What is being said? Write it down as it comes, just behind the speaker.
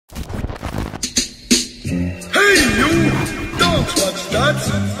Hey you! Don't watch that!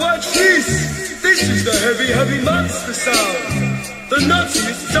 Watch this! This is the heavy monster sound! The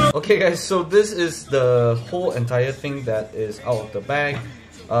nuttiest sound! Okay guys, so this is the whole entire thing that is out of the bag.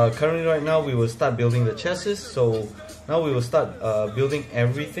 Currently right now we will start building the chassis. So now we will start building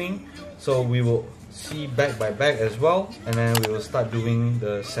everything. So we will see bag by bag as well, and then we will start doing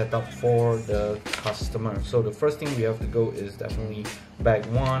the setup for the customer. So the first thing we have to go is definitely bag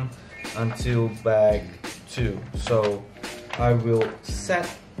 1 until bag 2. So I will set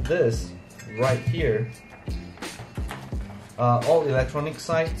this right here. All electronic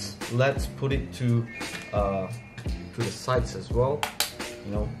sides, let's put it to the sides as well.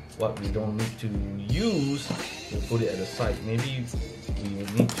 You know, what we don't need to use, we'll put it at the side. Maybe we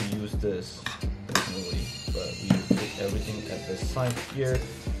will need to use this, definitely, but we will put everything at the side here,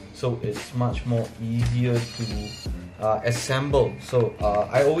 so it's much more easier to assemble. So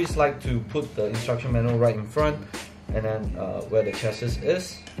I always like to put the instruction manual right in front, and then where the chassis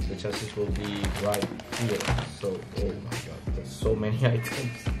is, the chassis will be right here. So, oh my god, there's so many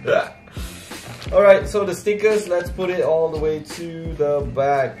items. Alright, so the stickers, let's put it all the way to the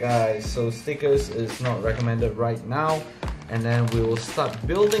back, guys. So stickers is not recommended right now, and then we will start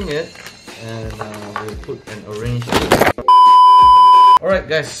building it, and we'll put and arrange it. Alright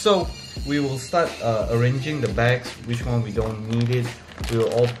guys, so we will start arranging the bags, which one we don't need it. We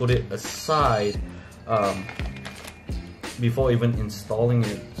will all put it aside before even installing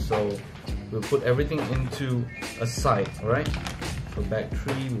it. So we'll put everything into a side, alright? So bag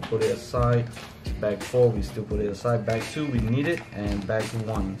 3 we put it aside, bag 4 we still put it aside, bag 2 we need it, and bag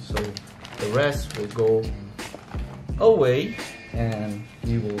 1. So the rest will go away, and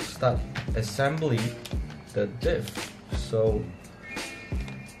we will start assembling the diff. So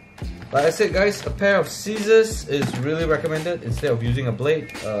like I said guys, a pair of scissors is really recommended instead of using a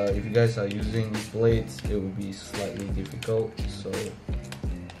blade. If you guys are using blades, it will be slightly difficult. So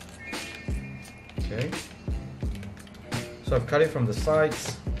okay, so I've cut it from the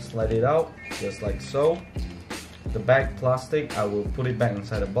sides, slide it out just like so. The back plastic, I will put it back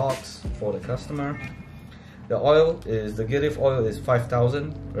inside the box for the customer. The oil is, the gear diff oil is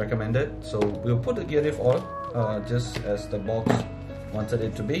 5000 recommended, so we'll put the gear diff oil just as the box wanted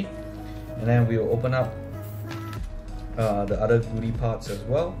it to be. And then we'll open up the other goodie parts as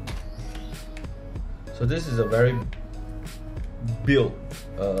well. So this is a very built,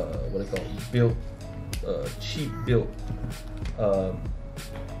 cheap built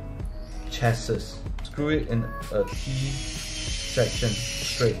chassis. Screw it in a T section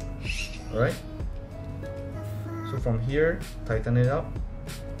straight. Alright, so from here, tighten it up.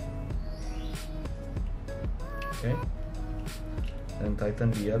 Okay, and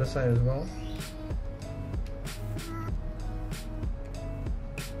tighten the other side as well.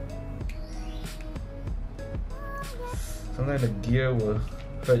 Sometimes the gear will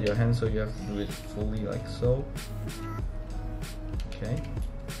hurt your hand, so you have to do it fully like so. Okay,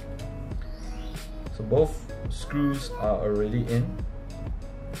 so both screws are already in.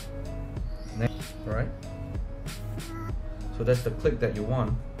 Next, alright, so that's the click that you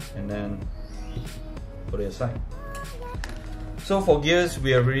want, and then put it aside. So for gears,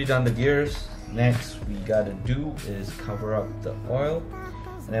 we have already done the gears. Next we gotta do is cover up the oil,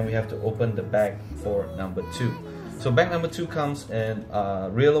 and then we have to open the bag for number 2. So bag number 2 comes in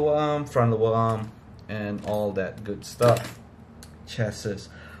rear lower arm, front lower arm, and all that good stuff. Chassis.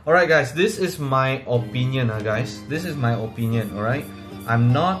 Alright guys, this is my opinion, guys. This is my opinion, alright?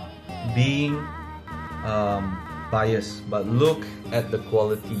 I'm not being biased, but look at the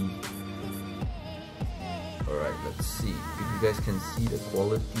quality. Alright, let's see if you guys can see the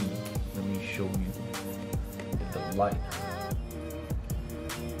quality. Let me show you with the light.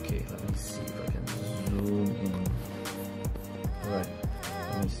 Okay, let me see if I can zoom in. Alright,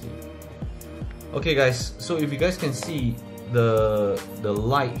 let me see. Okay guys, so if you guys can see the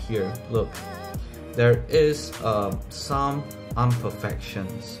light here, look, there is some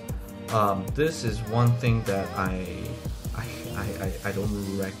imperfections. This is one thing that I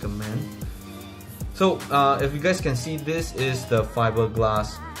don't recommend. So if you guys can see, this is the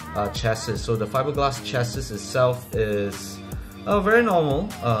fiberglass chassis. So the fiberglass chassis itself is very normal.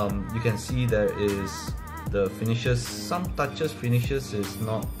 You can see there is the finishes, some touches finishes is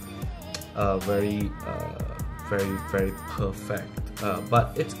not very perfect,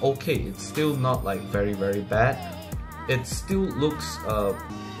 but it's okay. It's still not like very bad. It still looks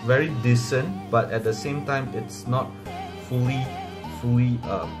very decent, but at the same time it's not fully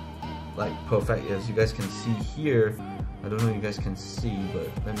like perfect. As you guys can see here, I don't know if you guys can see, but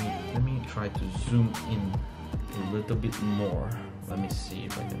let me try to zoom in a little bit more. Let me see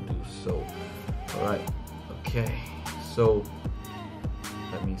if I can do so. Alright, okay, so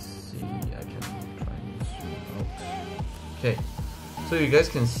let me see, I can try and zoom out. Okay, so you guys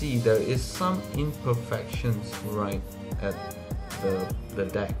can see there is some imperfections right at the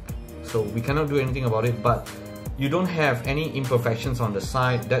deck. So we cannot do anything about it, but you don't have any imperfections on the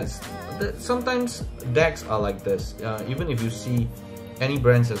side. Sometimes decks are like this. Even if you see any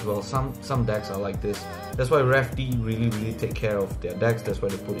brands as well, some decks are like this. That's why RêveD really take care of their decks. That's why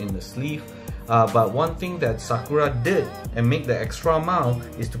they put in the sleeve. But one thing that Sakura did and make the extra mile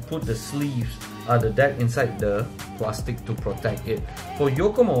is to put the sleeves, the deck inside the plastic to protect it. For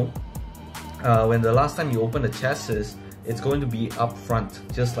Yokomo, when the last time you open the chassis, it's going to be up front,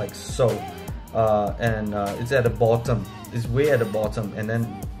 just like so. And it's at the bottom. It's way at the bottom, and then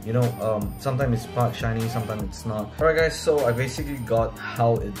you know, sometimes it's part shiny, sometimes it's not. Alright guys, so I basically got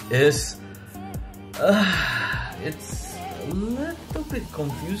how it is. It's a little bit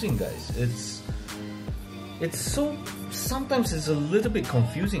confusing, guys. It's so, sometimes it's a little bit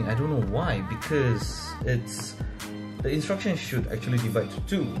confusing. I don't know why, because the instructions should actually divide to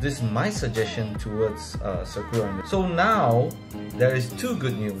two. This is my suggestion towards Sakura. So now there is two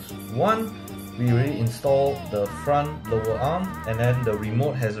good news. One, we already installed the front lower arm, and then the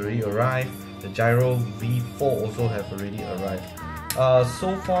remote has already arrived. The gyro V4 also have already arrived.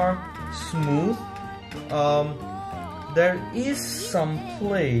 So far, smooth. There is some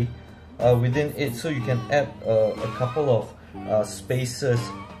play within it, so you can add a couple of spaces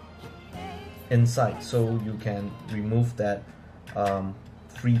inside, so you can remove that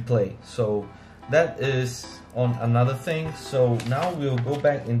free play. So that is on another thing. So now we'll go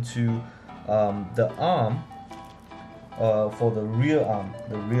back into the arm for the rear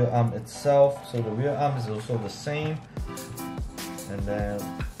arm itself. So the rear arm is also the same, and then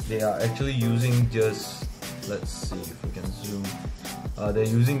they are actually using just, let's see if we can zoom. They're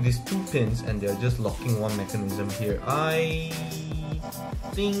using these two pins and they're just locking one mechanism here. I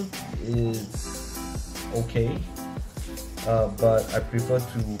think it's okay, but I prefer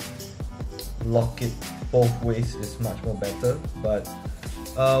to lock it both ways. Is much more better. But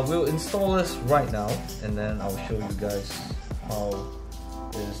we'll install this right now, and then I'll show you guys how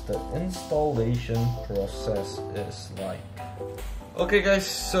is the installation process is like. Okay guys,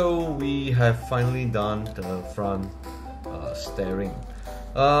 so we have finally done the front steering.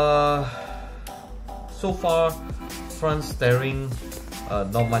 So far, front steering,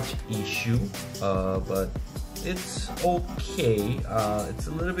 not much issue, but it's okay. It's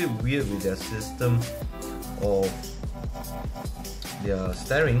a little bit weird with their system of their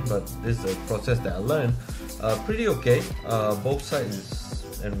steering, but this is a process that I learned. Pretty okay. Both sides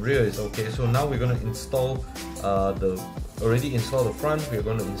and rear is okay. So now we're going to install already install the front. We're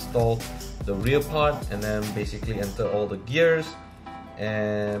going to install the rear part, and then basically enter all the gears,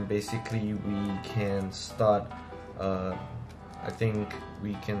 and basically we can start. I think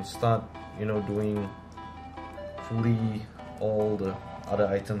we can start, you know, doing fully all the other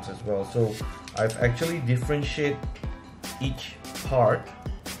items as well. So I've actually differentiated each part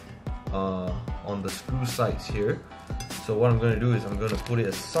on the screw sides here. So what I'm going to do is I'm going to put it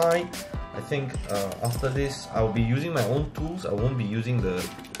aside. I think after this I'll be using my own tools. I won't be using the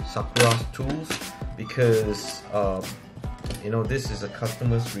Sakura's tools because you know, this is a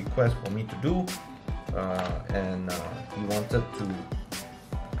customer's request for me to do, and he wanted to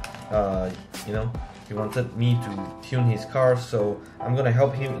you know, he wanted me to tune his car. So I'm gonna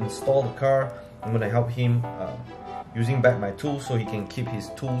help him install the car. I'm gonna help him using back my tools so he can keep his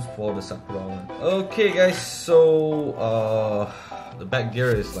tools for the Sakura one. Okay guys, so the back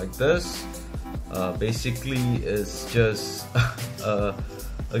gear is like this. Basically it's just a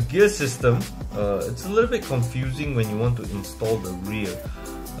gear system. It's a little bit confusing when you want to install the rear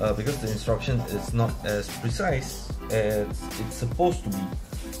because the instruction is not as precise as it's supposed to be.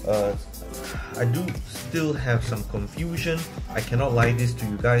 I do still have some confusion. I cannot lie this to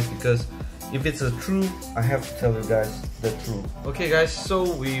you guys because if it's a truth, I have to tell you guys the truth. Okay guys, so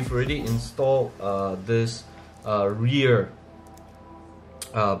we've already installed this rear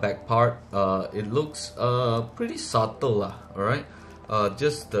back part. It looks pretty subtle, alright?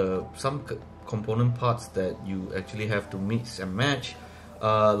 Just some component parts that you actually have to mix and match.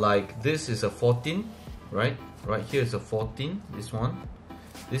 Like this is a 14, right? Right here is a 14, this one.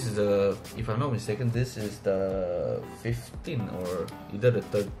 This is a, if I'm not mistaken, this is the 15 or either the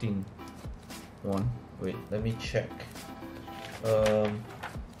 13 one. Wait, let me check.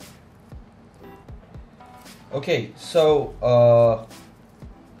 Okay, so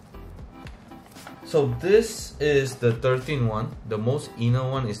so this is the 13 one. The most inner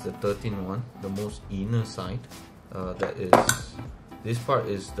one is the 13 one, the most inner side. That is this part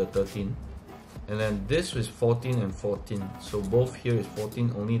is the 13, and then this is 14 and 14. So both here is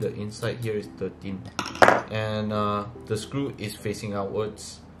 14, only the inside here is 13, and the screw is facing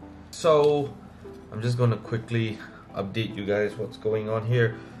outwards. So I'm just gonna quickly update you guys what's going on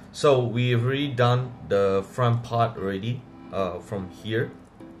here. So we've already done the front part already, from here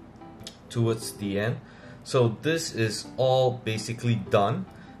towards the end. So this is all basically done.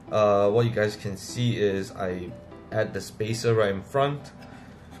 What you guys can see is I add the spacer right in front,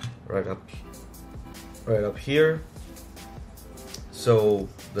 right up here, so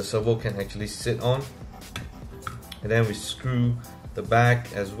the servo can actually sit on, and then we screw the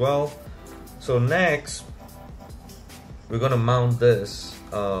back as well. So next we're gonna mount this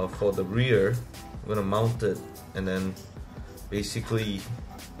for the rear. We're gonna mount it, and then basically,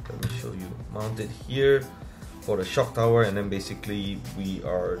 let me show you, mount it here for the shock tower, and then basically we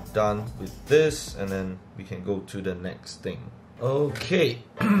are done with this, and then we can go to the next thing. Okay.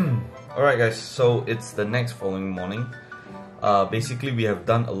 Alright guys, so it's the next following morning. Basically we have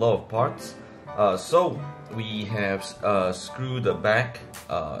done a lot of parts. So we have screwed the back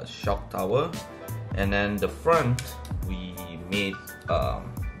shock tower, and then the front we made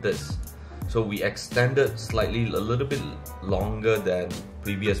this. So we extended slightly, a little bit longer than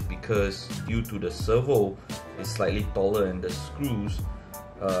previous, because due to the servo is slightly taller and the screws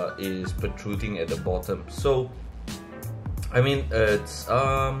is protruding at the bottom. So I mean, it's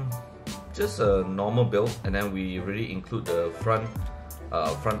just a normal build, and then we really include the front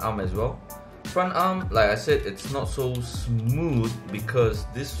arm as well. Front arm, like I said, it's not so smooth because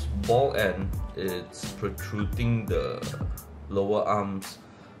this ball end, it's protruding the lower arms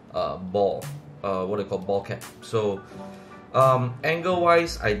ball, what they call ball cap. So angle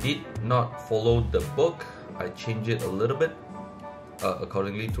wise, I did not follow the book. I changed it a little bit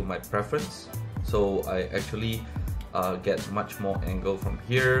accordingly to my preference. So I actually get much more angle from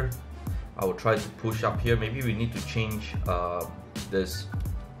here. I will try to push up here. Maybe we need to change this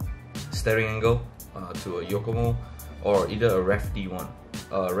steering angle to a Yokomo, or either a RêveD one,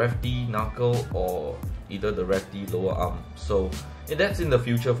 RêveD knuckle, or either the RêveD lower arm. So that's in the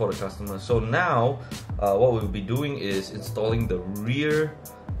future for the customer. So now what we'll be doing is installing the rear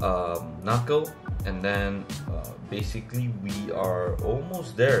knuckle, and then basically we are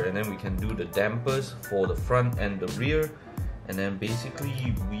almost there, and then we can do the dampers for the front and the rear, and then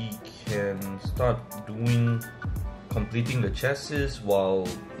basically we can start completing the chassis while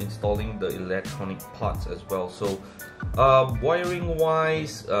installing the electronic parts as well. So wiring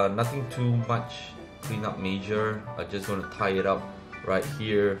wise, nothing too much cleanup major. I'm just going to tie it up right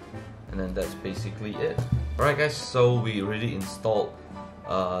here, and then that's basically it. Alright guys, so we already installed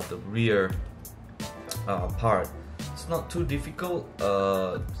the rear part. It's not too difficult,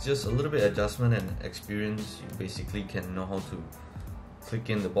 just a little bit adjustment and experience. You basically can know how to click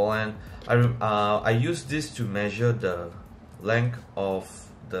in the ball end. I use this to measure the length of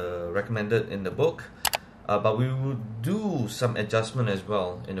the recommended in the book, but we will do some adjustment as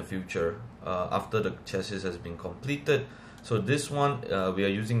well in the future after the chassis has been completed. So this one, we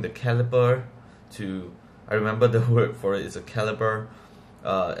are using the caliper to, I remember the word for it is a caliper,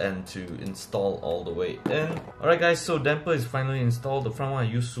 and to install all the way in. Alright guys, so damper is finally installed. The front one I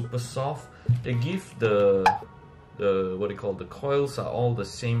use super soft. They give the what they call, the coils are all the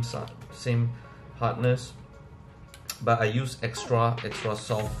same hardness, but I use extra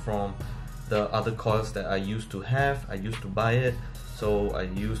soft from the other coils that I used to have. I used to buy it, so I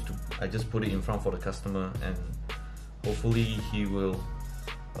just put it in front for the customer, and hopefully he will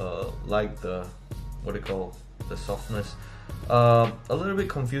like the, what they call, the softness. A little bit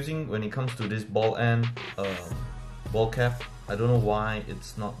confusing when it comes to this ball end, ball cap. I don't know why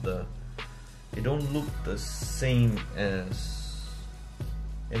it's not it don't look the same as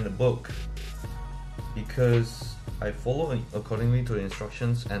in the book, because I follow accordingly to the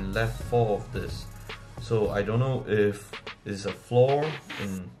instructions and left 4 of this. So I don't know if it's a flaw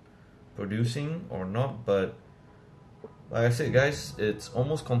in producing or not, but like I said guys, it's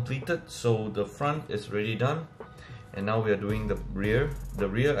almost completed. So the front is already done, and now we are doing the rear. The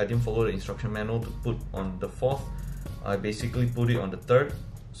rear, I didn't follow the instruction manual to put on the 4th. I basically put it on the 3rd.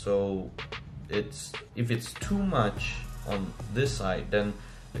 So if it's too much on this side, then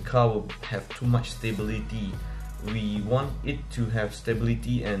the car will have too much stability. We want it to have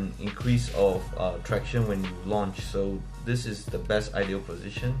stability and increase of traction when you launch. So this is the best ideal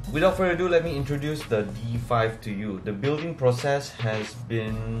position. Without further ado, let me introduce the D5 to you. The building process has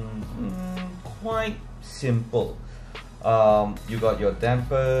been quite simple. You got your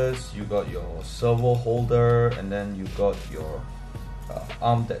dampers, you got your servo holder, and then you got your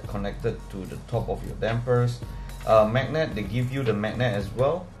arm that connected to the top of your dampers. magnet, they give you the magnet as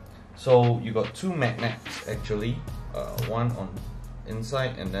well. So you got two magnets actually, one on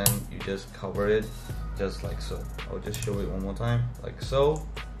inside, and then you just cover it just like so. I'll just show it one more time, like so.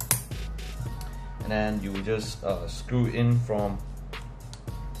 And then you just screw in from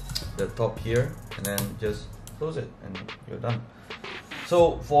the top here, and then just close it, and you're done.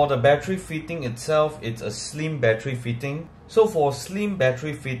 So for the battery fitting itself, it's a slim battery fitting. So for slim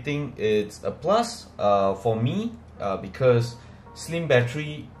battery fitting, it's a plus for me because slim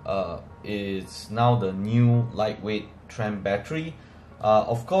battery is now the new lightweight trend battery.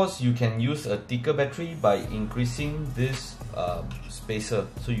 Of course, you can use a thicker battery by increasing this spacer.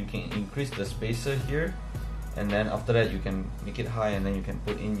 So you can increase the spacer here, and then after that you can make it high, and then you can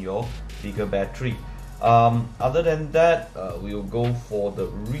put in your bigger battery. Other than that, we will go for the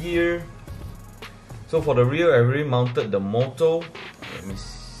rear. So for the rear, I already mounted the motor. Let me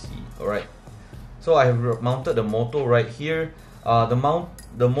see. Alright, so I have mounted the motor right here. The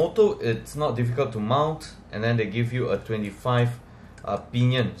motor, it's not difficult to mount, and then they give you a 25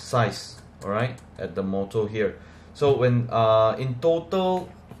 pinion size, alright, at the motor here. So when in total,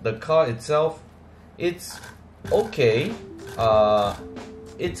 the car itself, it's okay.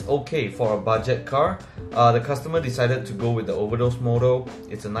 It's okay for a budget car. The customer decided to go with the overdose model.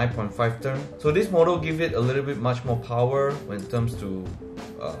 It's a 9.5 turn. So this model gives it a little bit much more power when it comes to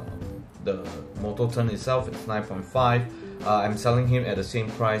the motor turn itself. It's 9.5. I'm selling him at the same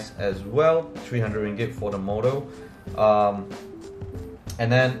price as well, 300 ringgit for the model.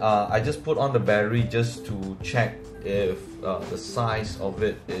 And then I just put on the battery just to check if the size of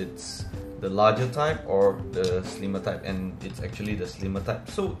it, it's the larger type or the slimmer type, and it's actually the slimmer type,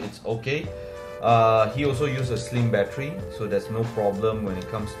 so it's okay. He also used a slim battery, so there's no problem when it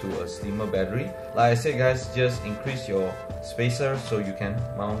comes to a slimmer battery. Like I said guys, just increase your spacer so you can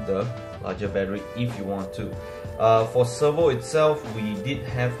mount the larger battery if you want to. For servo itself, we did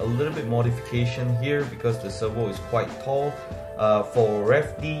have a little bit modification here because the servo is quite tall. For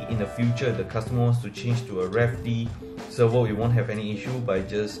RêveD, in the future, the customer wants to change to a RêveD servo, you won't have any issue by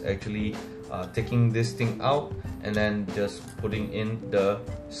just actually taking this thing out and then just putting in the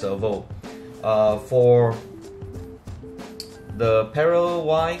servo. For the parallel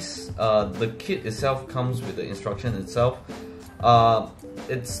wise, the kit itself comes with the instruction itself.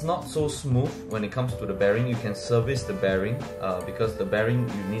 It's not so smooth when it comes to the bearing. You can service the bearing because the bearing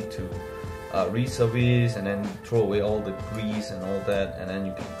you need to reservice and then throw away all the grease and all that, and then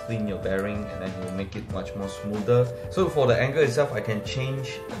you can clean your bearing, and then you'll make it much more smoother. So for the angle itself, I can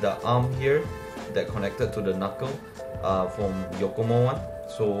change the arm here that connected to the knuckle from Yokomo one.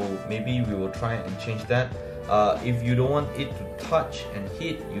 So maybe we will try and change that. If you don't want it to touch and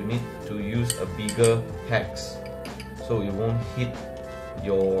hit, you need to use a bigger hex so it won't hit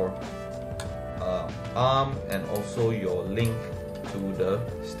your arm and also your link to the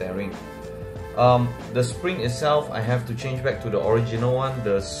steering. The spring itself, I have to change back to the original one.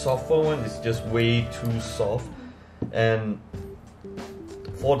 The softer one is just way too soft. And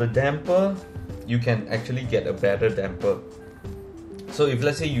for the damper, you can actually get a better damper. So if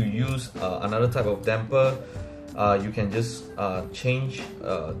let's say you use another type of damper, you can just change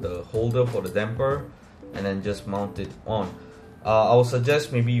the holder for the damper and then just mount it on. I would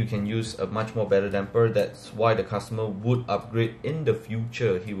suggest maybe you can use a much more better damper. That's why the customer would upgrade in the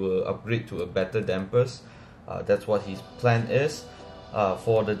future. He will upgrade to a better dampers. That's what his plan is.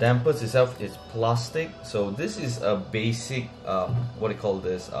 For the dampers itself, it's plastic. So this is a basic, what do you call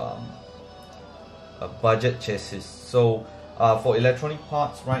this? A budget chassis. So for electronic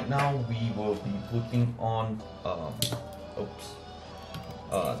parts right now, we will be putting on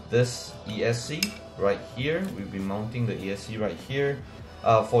this ESC right here. We'll be mounting the ESC right here.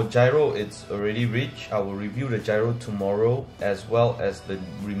 For gyro, it's already reached. I will review the gyro tomorrow, as well as the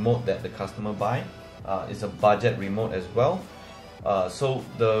remote that the customer buy. It's a budget remote as well. So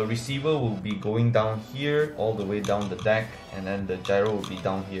the receiver will be going down here, all the way down the deck, and then the gyro will be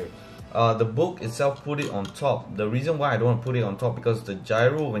down here. The book itself, put it on top. The reason why I don't want to put it on top, because the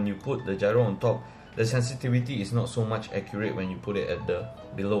gyro, when you put the gyro on top, the sensitivity is not so much accurate when you put it at the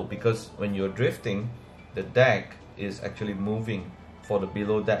below, because when you're drifting, the deck is actually moving for the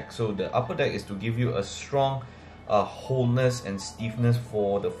below deck. So the upper deck is to give you a strong wholeness and stiffness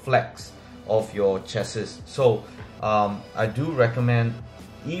for the flex of your chassis. So I do recommend,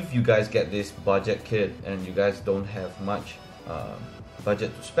 if you guys get this budget kit and you guys don't have much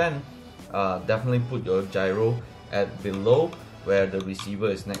budget to spend, definitely put your gyro at below where the receiver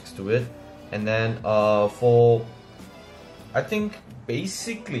is next to it. And then for, I think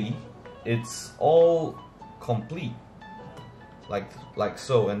basically it's all complete, like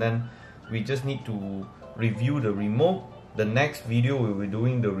so. And then we just need to review the remote. The next video we'll be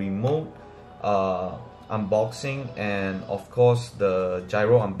doing the remote unboxing, and of course the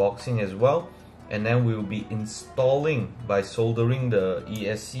gyro unboxing as well. And then we will be installing by soldering the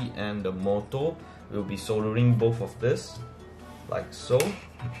ESC and the motor. We'll be soldering both of this like so.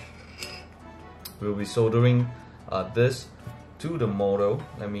 We'll be soldering this to the motor.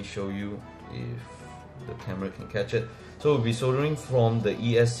 Let me show you if the camera can catch it. So we'll be soldering from the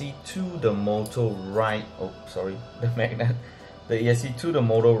ESC to the motor right, oh sorry, the magnet, the ESC to the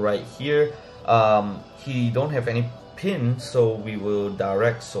motor right here. He don't have any pin, so we will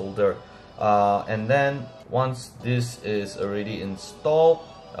direct solder. And then once this is already installed,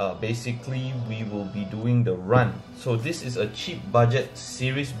 basically we will be doing the run. So this is a cheap budget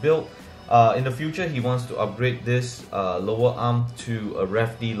series build. In the future he wants to upgrade this lower arm to a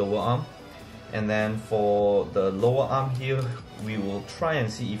RêveD lower arm. And then for the lower arm here, we will try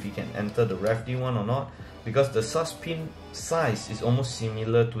and see if we can enter the RêveD one or not, because the sus pin size is almost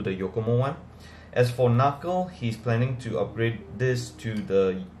similar to the Yokomo one. As for knuckle, he's planning to upgrade this to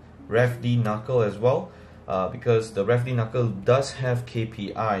the RêveD knuckle as well, because the RêveD knuckle does have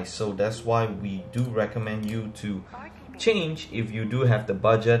KPI, so that's why we do recommend you to change if you do have the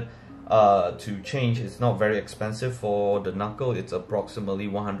budget to change. It's not very expensive for the knuckle. It's approximately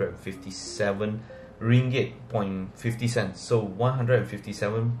 157 ringgit 50 cents. So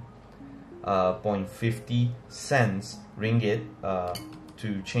 157.50 cents ringgit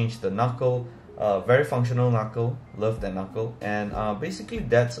to change the knuckle. Very functional knuckle, love that knuckle. And basically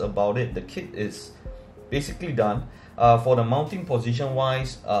that's about it. The kit is basically done. For the mounting position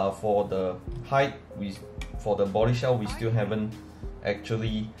wise, for the height, for the body shell we still haven't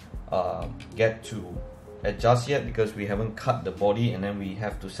actually get to adjust yet, because we haven't cut the body, and then we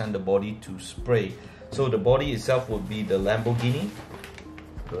have to send the body to spray. So the body itself would be the Lamborghini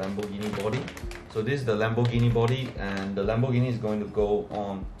body. So this is the Lamborghini body, and the Lamborghini is going to go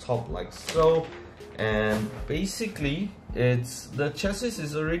on top like so. And basically the chassis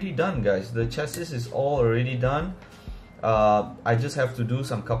is already done, guys. The chassis is all already done. I just have to do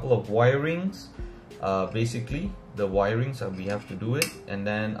some couple of wirings. Basically the wirings, we have to do it, and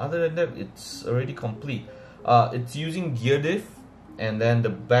then other than that it's already complete. It's using gear diff, and then the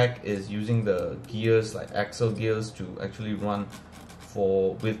back is using the gears like axle gears to actually run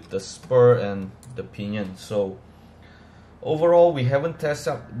with the spur and the pinion. So overall we haven't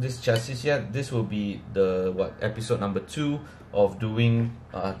tested up this chassis yet. This will be the episode number 2 of doing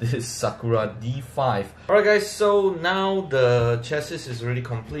this Sakura D5. Alright guys, so now the chassis is already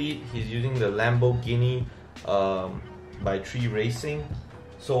complete. He's using the Lamborghini by Tree Racing.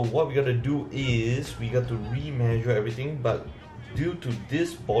 So what we got to do is we got to remeasure everything, but due to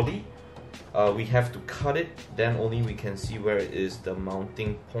this body we have to cut it, then only we can see where is the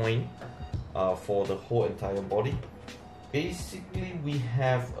mounting point for the whole entire body. Basically we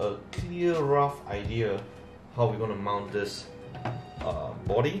have a clear rough idea how we're going to mount this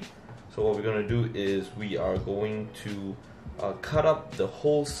body. So what we're going to do is we are going to cut up the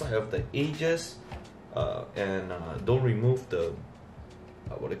whole side of the edges, and don't remove the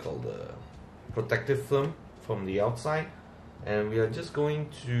the protective film from the outside. And we are just going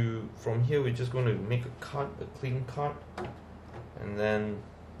to, from here we're just going to make a clean cut, and then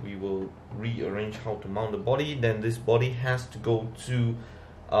we will rearrange how to mount the body. Then this body has to go to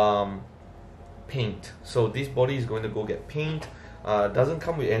paint. So this body is going to go get paint. Doesn't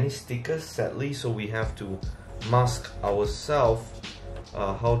come with any stickers sadly, so we have to mask ourselves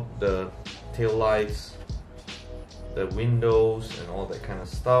how the tail lights, the windows and all that kind of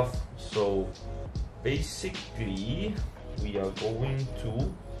stuff. So basically we are going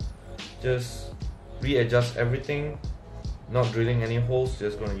to just readjust everything, not drilling any holes,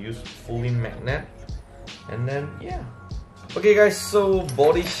 just going to use fully magnet, and then yeah. Okay guys, so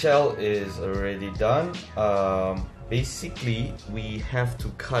body shell is already done. Basically we have to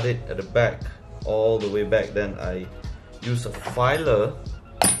cut it at the back, all the way back. Then I use a filer.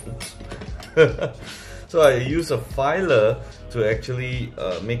 So I use a filer to actually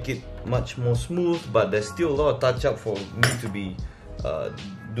make it much more smooth, but there's still a lot of touch up for me to be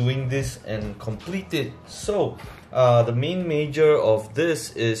doing this and complete it. So the main major of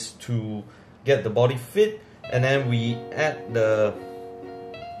this is to get the body fit, and then we add the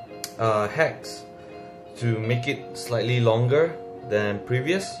hex to make it slightly longer than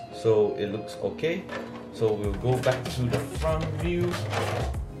previous, so it looks okay. So we'll go back to the front view.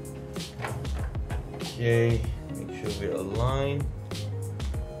 Okay, make sure we're aligned.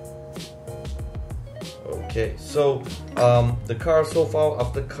 Okay, so the car so far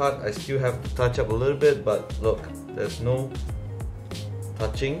after cut, I still have to touch up a little bit, but look, there's no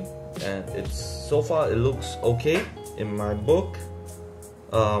touching. and it's so far it looks okay in my book.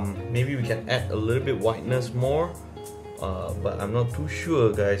 Maybe we can add a little bit whiteness more, but I'm not too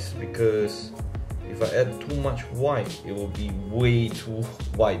sure, guys, because if I add too much white, it will be way too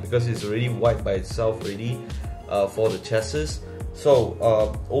white because it's already white by itself already for the chassis. So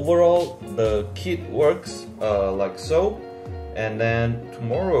overall, the kit works like so, and then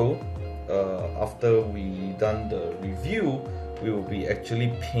tomorrow, after we done the review, we will be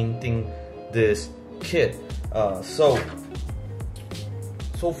actually painting this kit.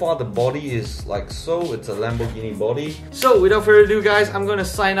 So far the body is like so, it's a Lamborghini body. So without further ado, guys, I'm gonna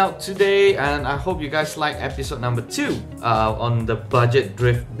sign out today, and I hope you guys like episode number 2 on the budget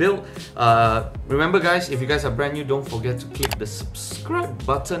drift build. Remember, guys, if you guys are brand new, don't forget to click the subscribe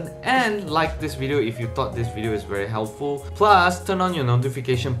button and like this video if you thought this video is very helpful. Plus, turn on your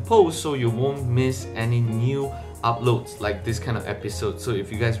notification post so you won't miss any new uploads like this kind of episode. So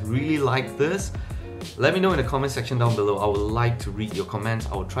if you guys really like this, let me know in the comment section down below. I would like to read your comments.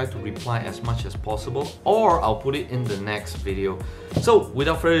 I will try to reply as much as possible, or I'll put it in the next video. So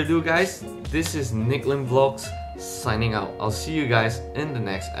without further ado, guys, this is Nicklimvlogs signing out. I'll see you guys in the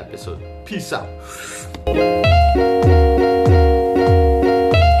next episode. Peace out.